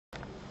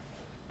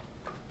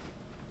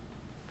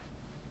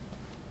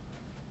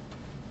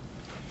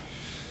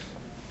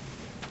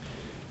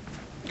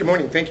Good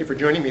morning. Thank you for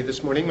joining me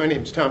this morning. My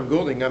name is Tom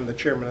Goulding. I'm the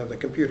chairman of the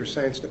Computer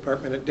Science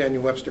Department at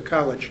Daniel Webster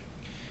College.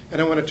 And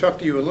I want to talk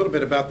to you a little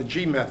bit about the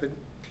G method,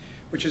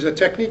 which is a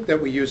technique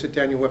that we use at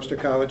Daniel Webster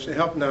College to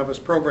help novice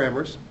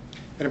programmers,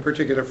 and in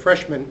particular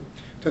freshmen,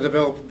 to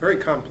develop very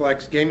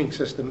complex gaming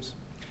systems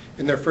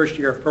in their first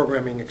year of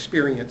programming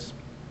experience.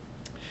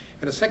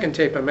 In a second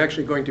tape, I'm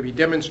actually going to be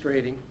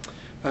demonstrating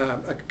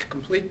a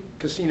complete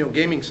casino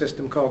gaming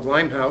system called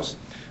Limehouse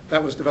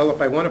that was developed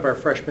by one of our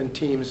freshman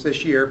teams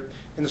this year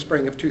in the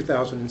spring of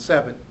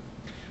 2007.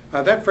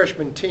 That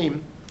freshman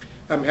team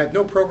had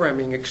no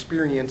programming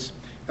experience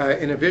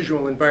in a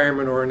visual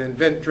environment or an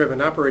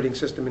event-driven operating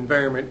system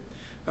environment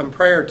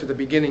prior to the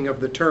beginning of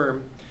the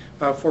term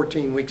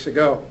 14 weeks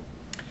ago.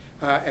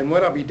 And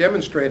what I'll be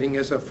demonstrating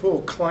is a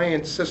full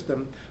client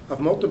system of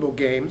multiple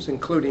games,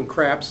 including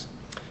craps,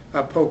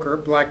 poker,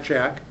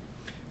 blackjack,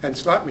 and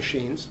slot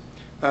machines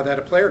that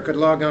a player could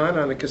log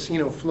on a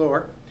casino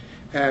floor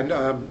and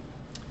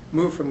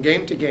move from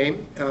game to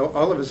game,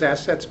 all of his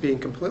assets being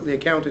completely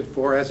accounted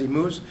for as he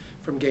moves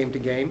from game to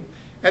game,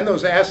 and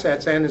those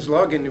assets and his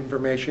login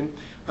information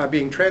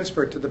being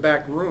transferred to the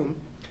back room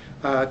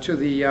to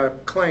the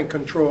client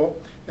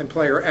control and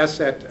player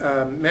asset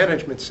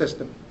management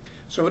system.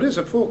 So it is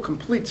a full,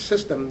 complete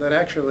system that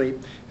actually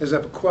is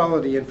of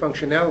quality and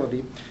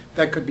functionality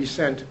that could be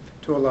sent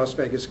to a Las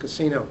Vegas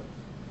casino.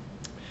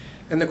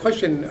 And the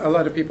question a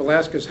lot of people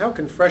ask is, how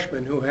can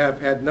freshmen who have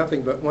had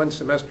nothing but one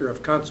semester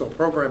of console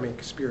programming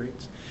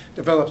experience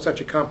develop such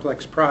a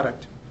complex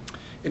product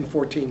in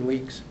 14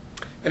 weeks?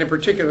 And in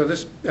particular,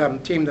 this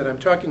team that I'm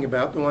talking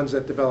about, the ones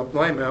that developed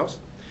Limehouse,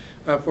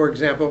 for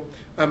example,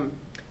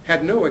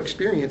 had no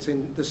experience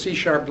in the C#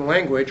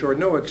 language or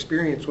no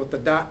experience with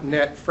the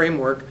 .NET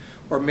framework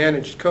or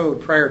managed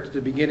code prior to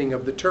the beginning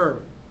of the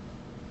term.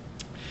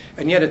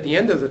 And yet at the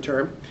end of the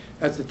term,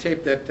 as the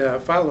tape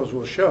that follows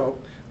will show,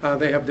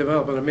 they have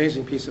developed an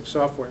amazing piece of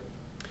software.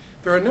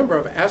 There are a number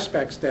of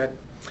aspects that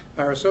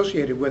are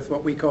associated with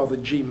what we call the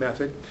G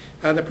method.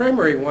 The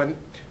primary one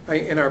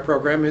in our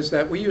program is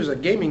that we use a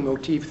gaming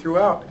motif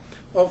throughout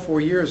all 4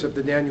 years of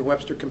the Daniel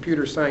Webster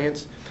Computer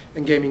Science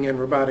and Gaming and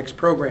Robotics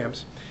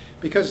programs,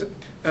 because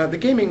the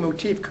gaming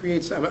motif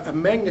creates a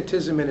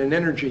magnetism and an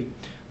energy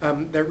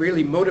that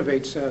really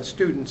motivates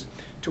students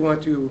to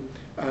want to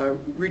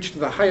reach to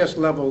the highest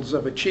levels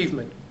of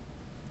achievement.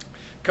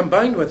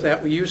 Combined with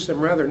that, we use some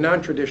rather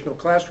non-traditional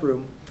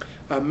classroom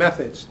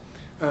methods.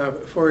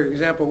 For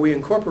example, we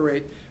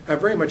incorporate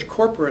very much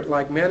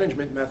corporate-like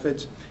management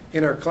methods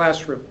in our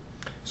classroom.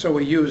 So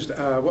we used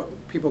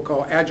what people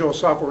call agile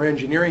software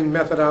engineering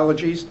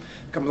methodologies,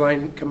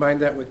 combine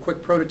that with quick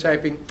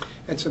prototyping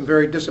and some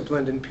very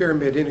disciplined and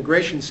pyramid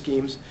integration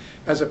schemes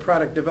as a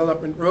product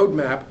development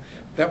roadmap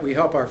that we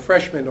help our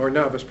freshmen or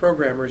novice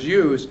programmers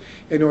use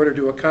in order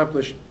to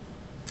accomplish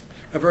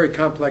a very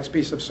complex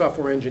piece of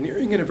software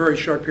engineering in a very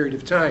short period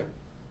of time.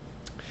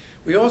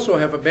 We also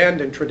have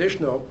abandoned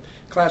traditional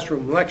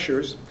classroom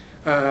lectures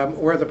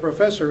where the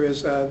professor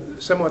is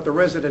somewhat the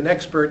resident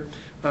expert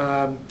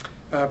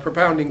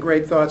propounding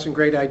great thoughts and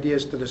great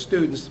ideas to the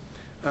students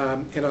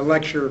in a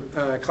lecture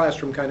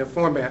classroom kind of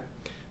format.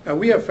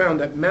 We have found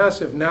that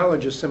massive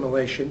knowledge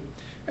assimilation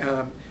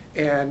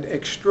and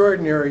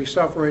extraordinary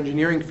software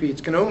engineering feats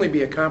can only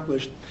be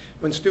accomplished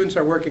when students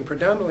are working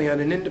predominantly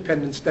on an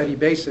independent study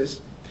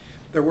basis.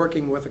 They're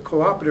working with a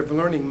cooperative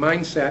learning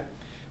mindset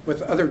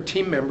with other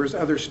team members,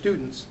 other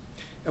students.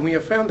 And we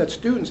have found that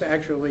students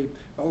actually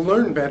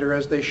learn better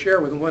as they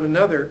share with one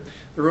another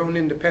their own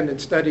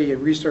independent study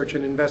and research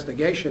and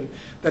investigation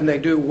than they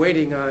do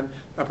waiting on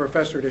a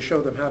professor to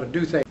show them how to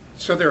do things.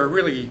 So there are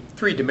really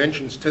 3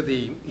 dimensions to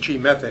the G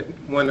method.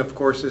 One, of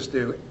course, is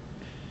to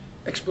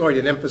exploit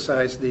and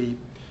emphasize the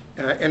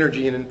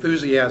energy and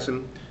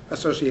enthusiasm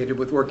associated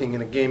with working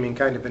in a gaming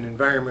kind of an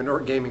environment or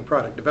gaming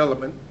product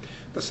development.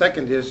 The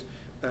second is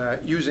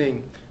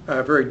using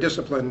very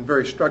disciplined,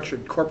 very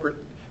structured corporate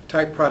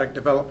type product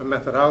development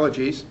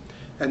methodologies.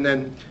 And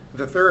then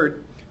the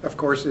third, of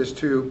course, is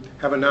to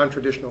have a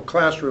non-traditional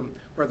classroom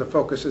where the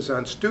focus is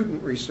on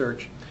student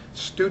research,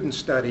 student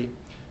study,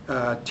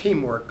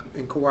 teamwork,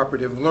 and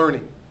cooperative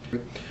learning.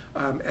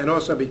 And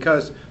also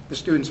because the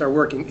students are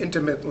working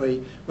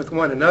intimately with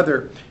one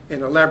another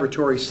in a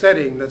laboratory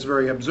setting that's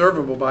very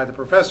observable by the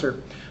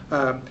professor,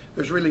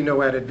 there's really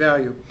no added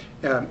value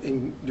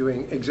in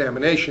doing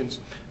examinations,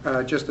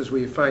 just as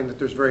we find that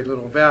there's very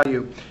little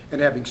value in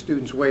having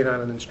students wait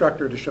on an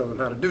instructor to show them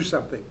how to do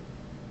something.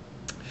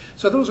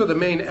 So those are the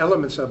main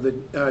elements of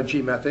the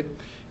G method,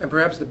 and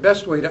perhaps the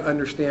best way to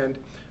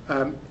understand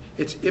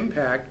its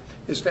impact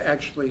is to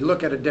actually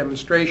look at a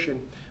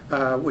demonstration,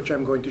 which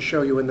I'm going to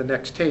show you in the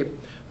next tape,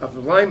 of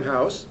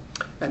Limehouse,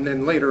 and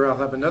then later I'll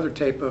have another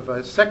tape of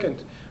a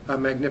second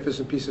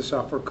magnificent piece of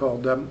software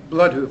called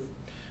Bloodhoof.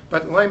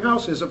 But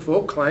Limehouse is a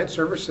full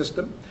client-server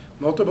system,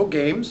 multiple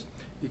games.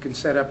 You can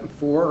set up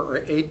 4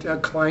 or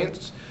 8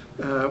 clients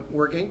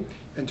working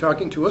and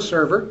talking to a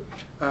server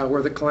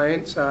where the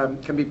clients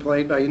can be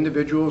played by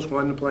individuals,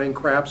 one playing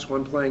craps,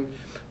 one playing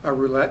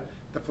roulette.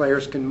 The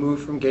players can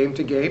move from game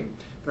to game.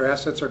 Their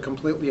assets are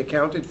completely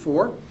accounted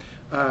for.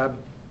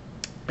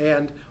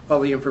 And all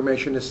the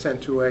information is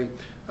sent to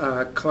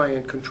a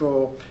client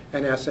control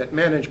and asset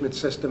management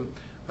system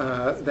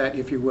that,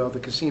 if you will, the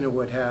casino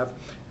would have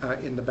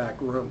in the back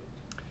room.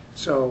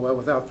 So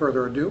without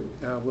further ado,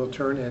 we'll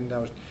turn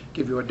and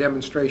give you a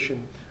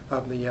demonstration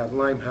of the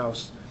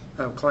Limehouse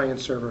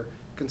client-server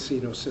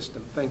casino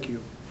system. Thank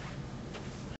you.